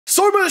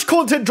so much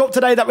content dropped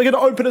today that we're going to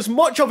open as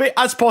much of it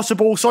as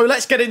possible. So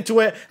let's get into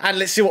it and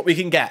let's see what we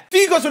can get.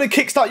 If you guys want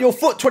to kickstart your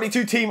FUT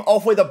 22 team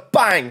off with a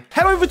bang,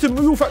 head over to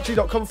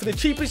movelfactory.com for the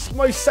cheapest,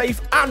 most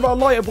safe and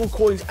reliable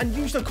coins and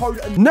use the code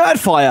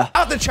NerdFire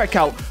at the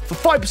checkout for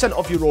 5%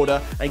 off your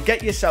order and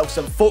get yourself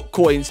some FUT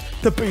coins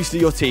to boost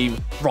your team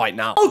right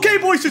now. Okay,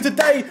 boys, so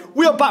today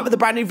we are back with a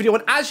brand new video,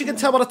 and as you can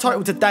tell by the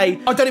title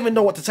today, I don't even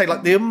know what to say.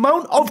 Like, the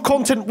amount of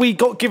content we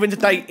got given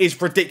today is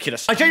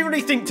ridiculous. I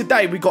genuinely think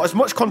today we got as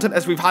much content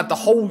as we've had the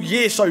whole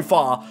year so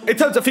far in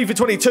terms of FIFA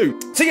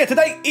 22. So yeah,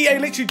 today EA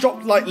literally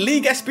dropped like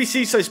league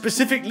SBCs, so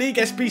specific league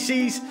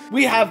SBCs.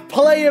 We have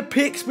player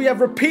picks, we have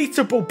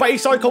repeatable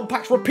base icon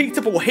packs,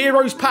 repeatable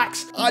heroes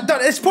packs.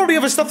 There's probably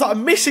other stuff that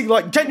I'm missing,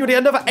 like genuinely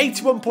another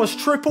 81 plus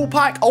triple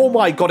pack. Oh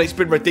my god, it's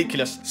been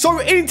ridiculous. So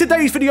in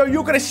today's video,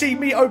 you're going to see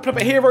me open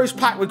up a heroes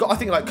pack. We've got, I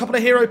think, like a couple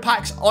of hero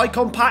packs,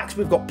 icon packs,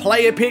 we've got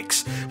player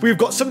picks, we've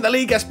got some of the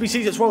league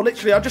SBCs as well.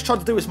 Literally, I'm just trying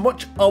to do as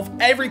much of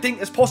everything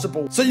as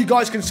possible so you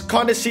guys can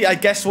kind of see, I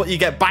guess, what you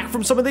get back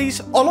from some of these.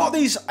 A lot of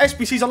these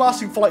SBCs are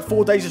lasting for like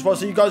 4 days as well,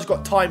 so you guys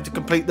got time to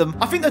complete them.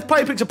 I think the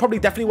player picks are probably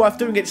definitely worth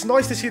doing. It's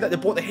nice to see that they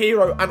brought the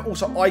hero and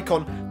also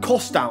icon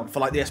cost down for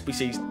like the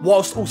SBCs,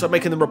 whilst also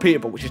making them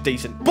repeatable, which is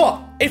decent.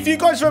 But if you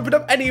guys have opened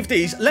up any of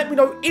these, let me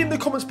know in the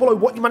comments below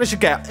what you managed to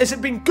get. Has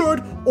it been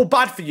good or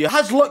bad for you?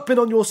 Has luck been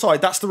on your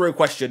side? That's the real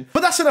question.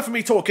 But that's enough of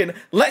me talking.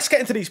 Let's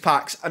get into these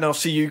packs and I'll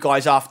see you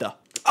guys after.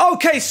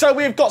 Okay, so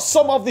we've got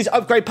some of these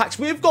upgrade packs.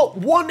 We've got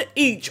one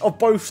each of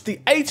both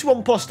the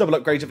 81 plus double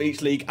upgrades of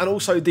each league and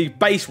also the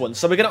base ones.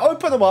 So we're going to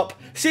open them up,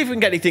 see if we can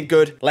get anything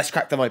good. Let's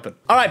crack them open.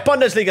 All right,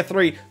 Bundesliga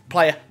 3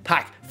 player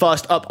pack.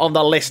 First up on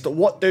the list,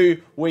 what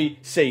do we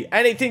see?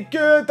 Anything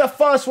good? The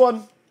first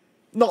one,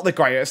 not the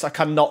greatest, I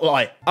cannot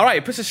lie. All right,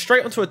 it puts us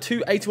straight onto a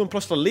 281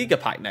 plus La Liga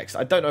pack next.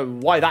 I don't know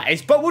why that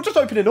is, but we'll just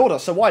open in order,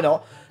 so why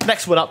not?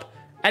 Next one up,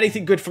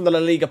 anything good from the La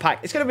Liga pack?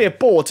 It's going to be a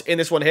board in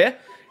this one here.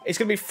 It's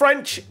going to be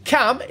French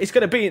Cam. It's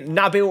going to be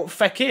Nabil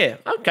Fekir.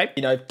 Okay.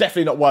 You know,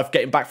 definitely not worth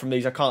getting back from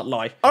these. I can't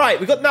lie. All right.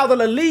 We've got now the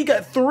La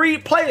Liga 3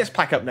 players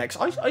pack up next.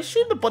 I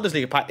assume the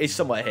Bundesliga pack is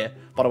somewhere here,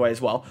 by the way,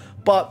 as well.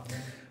 But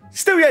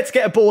still yet to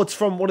get a board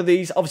from one of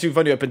these. Obviously, we've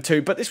only opened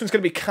 2, but this one's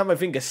going to be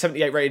Camavinga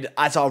 78 rated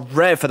as our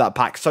rare for that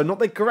pack. So not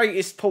the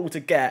greatest pull to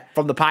get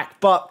from the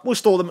pack, but we'll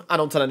store them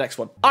and on to the next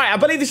one. All right. I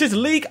believe this is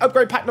League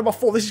Upgrade Pack number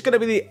 4. This is going to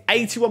be the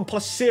 81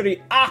 plus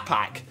Serie A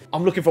pack.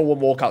 I'm looking for one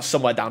walkout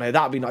somewhere down here.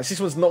 That'd be nice. This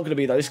one's not going to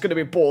be, though. It's going to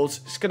be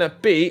boards. It's going to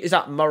be, is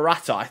that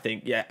Morata, I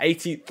think? Yeah,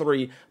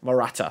 83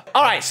 Morata.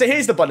 All right, so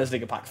here's the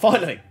Bundesliga pack.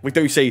 Finally, we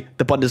do see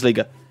the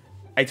Bundesliga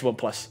 81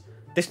 plus.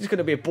 This is going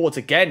to be a boards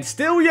again.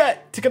 Still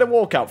yet to get a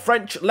walkout.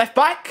 French left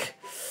back.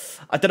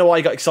 I don't know why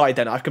I got excited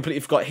then. I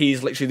completely forgot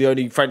he's literally the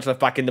only French left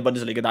back in the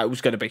Bundesliga that it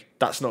was going to be.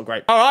 That's not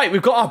great. All right,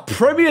 we've got our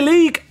Premier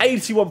League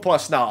 81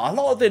 plus now. A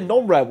lot of the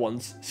non-rare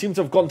ones seem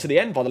to have gone to the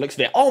end by the looks of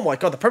it. Oh my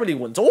god, the Premier League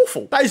one's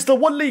awful. That is the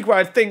one league where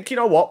I think, you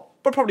know what?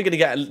 We're probably going to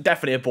get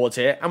definitely a board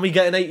here. And we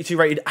get an 82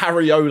 rated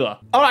Areola.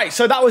 All right,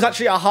 so that was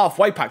actually our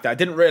halfway pack there. I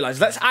didn't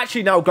realize. Let's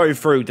actually now go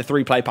through the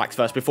 3 play packs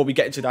first before we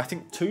get into, I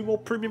think, 2 more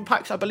premium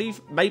packs, I believe.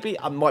 Maybe.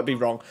 I might be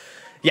wrong.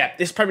 Yeah,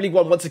 this Premier League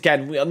one, once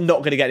again, we are not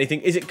going to get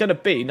anything. Is it going to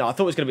be? No, I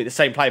thought it was going to be the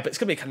same player, but it's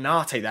going to be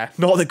Canate there.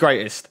 Not the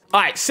greatest.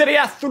 All right, Serie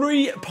A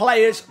 3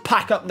 players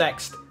pack up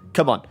next.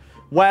 Come on.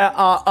 Where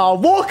are our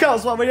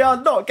walkouts when we are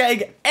not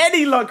getting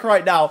any luck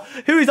right now?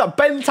 Who is that?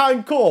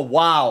 Bentancur.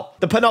 Wow.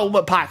 The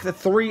penultimate pack, the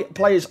 3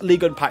 players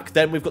Ligue 1 pack.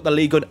 Then we've got the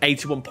Ligue 1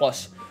 81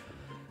 plus.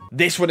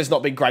 This one has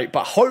not been great,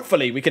 but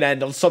hopefully we can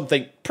end on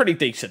something pretty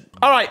decent.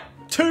 All right,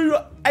 2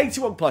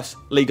 81 plus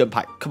Ligue 1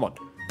 pack. Come on.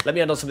 Let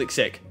me end on something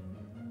sick.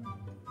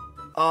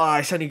 Oh,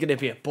 it's only going to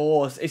be a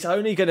board. It's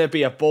only going to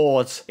be a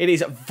board. It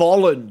is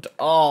Volland.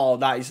 Oh,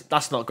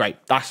 that's not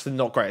great. That's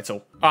not great at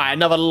all. All right,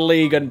 another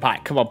Ligue 1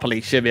 pack. Come on,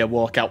 please. Show me a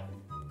walkout.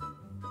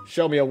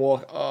 Show me a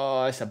walk.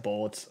 Oh, it's a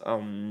board.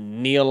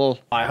 Neil. All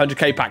right,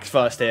 100k packs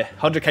first here.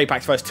 100k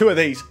packs first. 2 of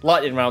these.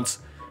 Lightning rounds.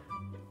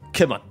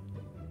 Come on.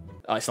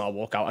 Oh, it's not a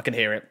walkout. I can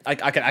hear it.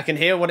 I can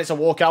hear when it's a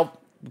walkout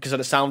because of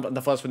the sound. And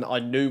the first one that I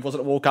knew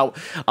wasn't a walkout.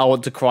 I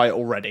want to cry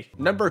already.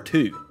 Number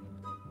 2.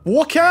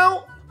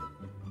 Walkout.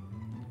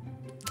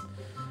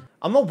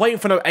 I'm not waiting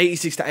for no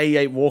 86 to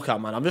 88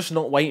 walkout, man. I'm just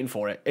not waiting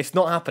for it. It's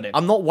not happening.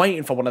 I'm not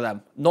waiting for one of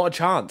them. Not a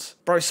chance.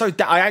 Bro, it's so...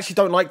 I actually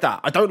don't like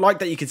that. I don't like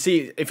that you can see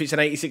it if it's an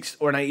 86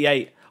 or an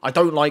 88. I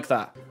don't like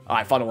that. All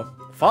right, final one.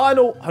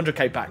 Final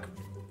 100k pack.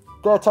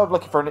 Get time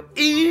looking for an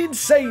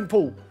insane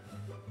pull.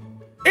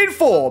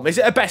 Inform. Is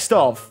it a best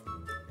of?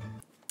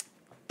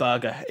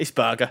 Burger. It's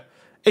burger.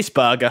 It's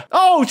burger.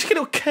 Oh, chicken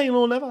or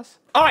Keylor Navas.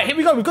 All right, here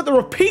we go. We've got the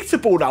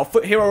repeatable now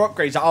FUT hero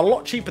upgrades that are a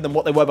lot cheaper than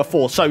what they were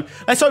before. So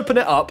let's open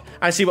it up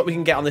and see what we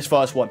can get on this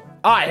first one.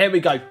 All right, here we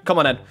go. Come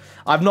on then.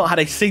 I've not had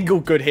a single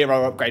good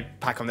hero upgrade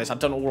pack on this. I've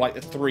done all like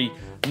the 3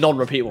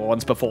 non-repeatable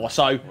ones before.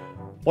 So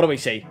what do we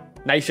see?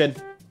 Nation.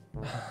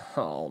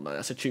 Oh no,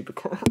 that's a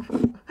duplicate.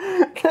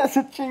 That's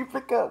a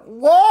duplicate.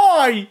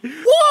 Why?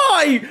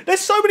 Why?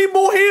 There's so many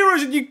more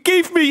heroes and you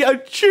give me a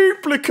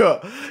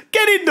duplicate.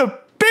 Get in the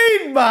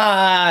bin,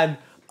 man.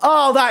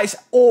 Oh, that is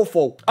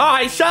awful. All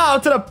right, shout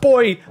out to the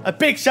boy. A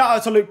big shout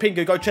out to Luke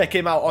Pingo. Go check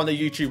him out on the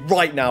YouTube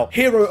right now.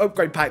 Hero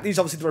upgrade pack. These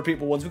are obviously the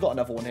repeatable ones. We've got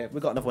another one here.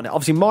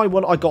 Obviously, my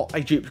one, I got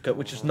a duplicate,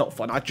 which is not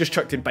fun. I just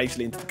chucked him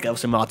basically into the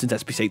Gelson Martins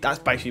SPC. That's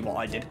basically what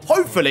I did.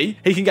 Hopefully,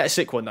 he can get a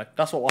sick one, though.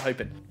 That's what we're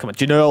hoping. Come on,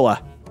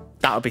 Ginola.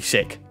 That would be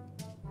sick.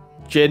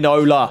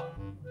 Ginola.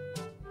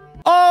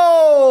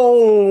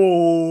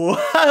 Oh,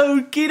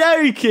 okie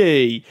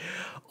dokie.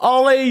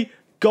 Ollie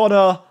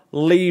gonna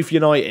leave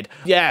United.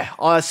 Yeah,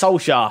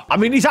 Solskjaer. I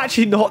mean, he's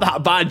actually not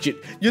that bad.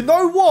 You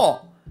know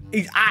what?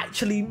 He's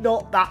actually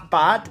not that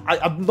bad.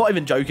 I'm not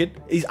even joking.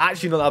 He's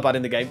actually not that bad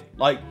in the game.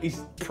 Like,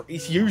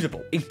 he's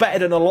usable. He's better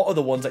than a lot of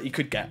the ones that you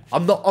could get.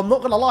 I'm not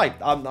gonna lie.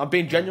 I'm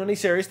being genuinely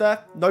serious there.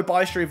 No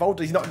biasry involved.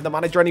 He's not even the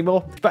manager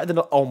anymore. He's better than,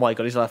 oh my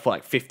God, he's like for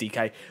like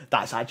 50k.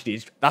 That's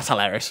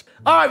hilarious.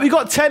 All right, we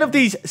got 10 of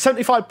these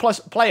 75 plus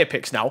player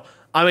picks now.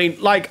 I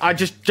mean, like, I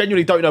just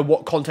genuinely don't know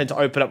what content to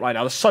open up right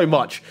now. There's so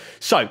much.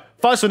 So,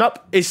 first one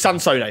up is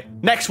Sansone.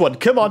 Next one,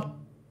 come on.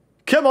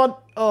 Come on.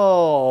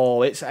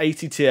 Oh, it's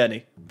 80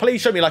 Tierney.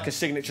 Please show me like a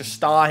signature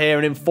star here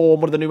and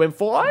inform one of the new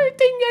inform.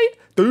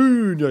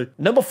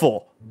 Number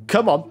 4.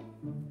 Come on.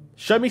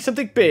 Show me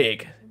something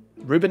big.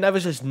 Ruben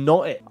Neves is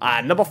not it.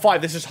 Number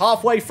 5. This is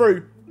halfway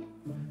through.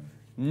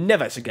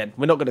 Neves again.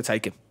 We're not going to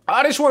take him.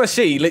 I just want to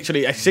see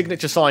literally a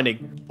signature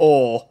signing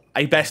or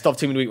a best of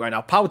team of the week right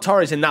now. Pau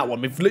Torres in that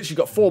one. We've literally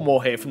got 4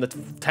 more here from the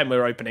 10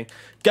 we're opening.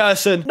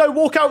 Gerson. No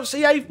walkouts,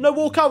 EA. No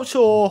walkouts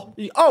or...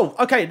 Oh,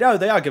 okay. No,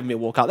 they are giving me a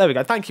walkout. There we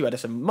go. Thank you,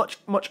 Edison. Much,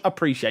 much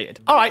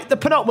appreciated. All right. The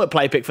penultimate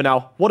play pick for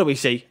now. What do we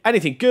see?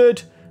 Anything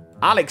good?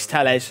 Alex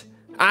Telles.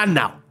 And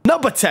now,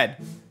 number 10.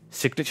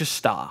 Signature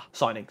star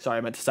signing. Sorry,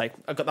 I meant to say.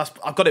 I've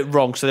got it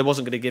wrong, so they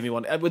wasn't going to give me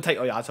one. We'll take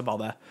ItsHaber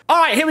there.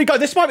 All right, here we go.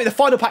 This might be the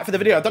final pack for the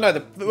video. I don't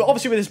know.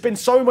 Obviously, there's been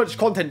so much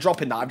content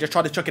dropping that I'm just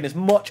trying to chuck in as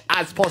much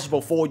as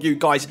possible for you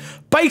guys.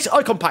 Base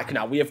icon pack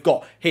now we have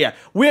got here.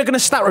 We are going to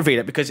stat reveal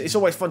it because it's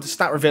always fun to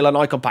stat reveal an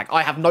icon pack.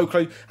 I have no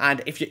clue,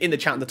 and if you're in the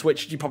chat on the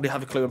Twitch, you probably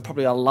have a clue and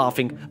probably are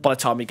laughing by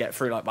the time we get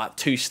through like about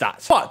 2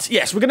 stats. But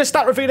yes, we're going to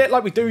stat reveal it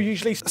like we do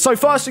usually. So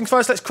first things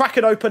first, let's crack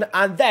it open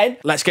and then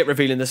let's get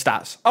revealing the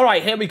stats. All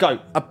right, here we go.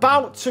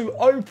 About to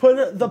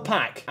open the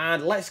pack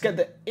and let's get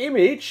the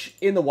image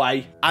in the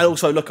way and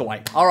also look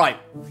away. All right,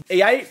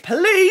 EA,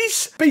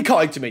 please be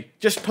kind to me.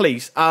 Just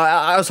please.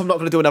 Else I'm not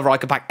going to do another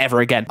icon pack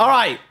ever again. All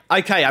right.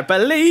 Okay, I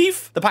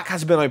believe the pack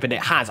hasn't been opened.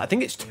 It has. I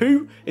think it's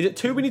 2. Is it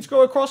 2 we need to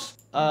go across?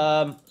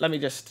 Let me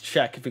just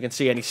check if we can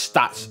see any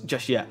stats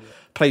just yet.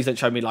 Please don't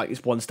show me like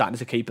it's 1 stat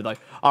as a keeper though.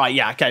 All right,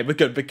 yeah, okay, we're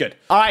good, we're good.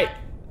 All right,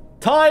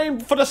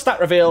 time for the stat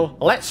reveal.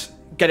 Let's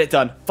get it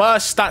done.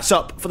 First stats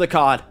up for the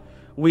card.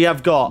 We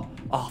have got...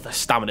 Oh, the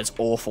stamina's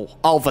awful.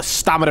 Oh, the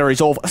stamina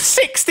is awful.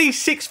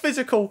 66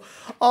 physical.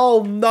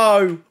 Oh,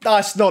 no.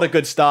 That's not a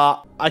good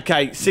start.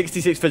 Okay,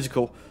 66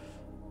 physical.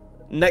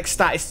 Next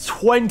stat is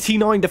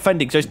 29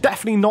 defending. So it's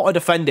definitely not a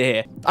defender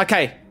here.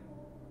 Okay.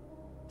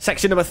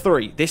 Section number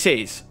 3. This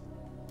is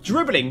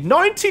dribbling.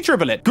 90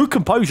 dribbling. Good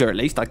composure, at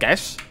least, I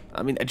guess.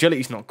 I mean,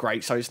 agility's not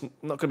great, so it's not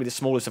going to be the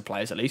smallest of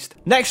players, at least.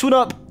 Next one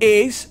up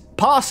is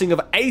passing of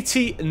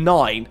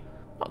 89.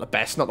 Not the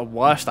best, not the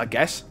worst, I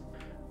guess.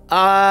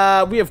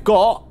 We have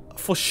got,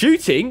 for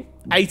shooting,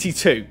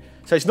 82.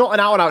 So it's not an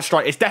out-and-out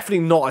striker. It's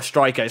definitely not a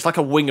striker. It's like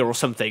a winger or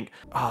something.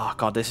 Oh,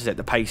 God, this is it.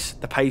 The pace.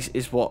 The pace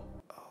is what...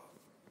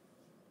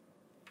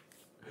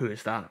 Who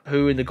is that?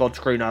 Who in the God's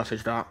green earth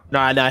is that? No,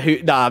 I'm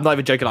not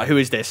even joking. Like, who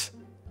is this?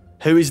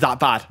 Who is that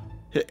bad?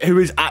 Who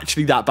is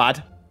actually that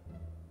bad?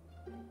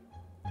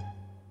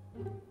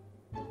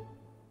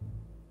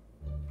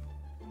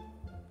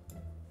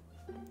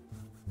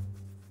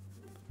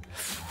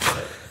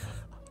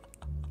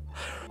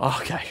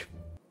 Okay.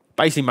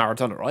 Basically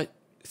Maradona, right?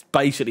 It's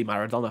basically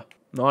Maradona.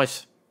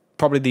 Nice.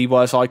 Probably the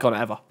worst icon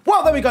ever.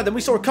 Well, there we go. Then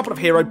we saw a couple of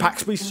hero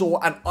packs. We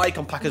saw an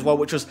icon pack as well,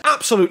 which was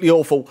absolutely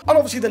awful. And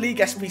obviously the League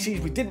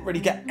SPCs, we didn't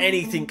really get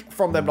anything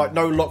from them. Like,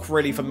 no luck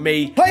really for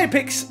me. Player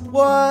picks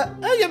were,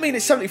 I mean,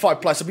 it's 75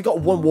 plus. And we got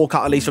 1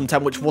 walkout at least from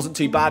 10, which wasn't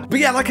too bad. But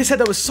yeah, like I said,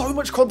 there was so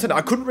much content.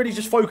 I couldn't really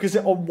just focus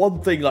it on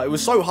one thing. Like, it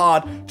was so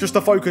hard just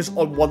to focus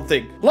on one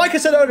thing. Like I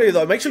said earlier,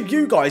 though, make sure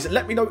you guys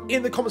let me know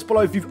in the comments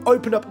below if you've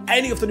opened up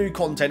any of the new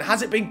content.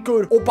 Has it been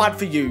good or bad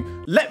for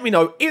you? Let me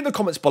know in the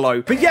comments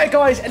below. But yeah,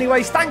 guys,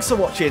 anyways, thanks for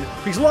watching.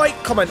 Please like,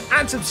 comment,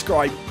 and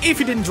subscribe if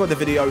you did enjoy the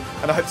video,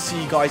 and I hope to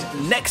see you guys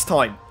next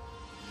time.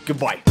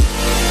 Goodbye.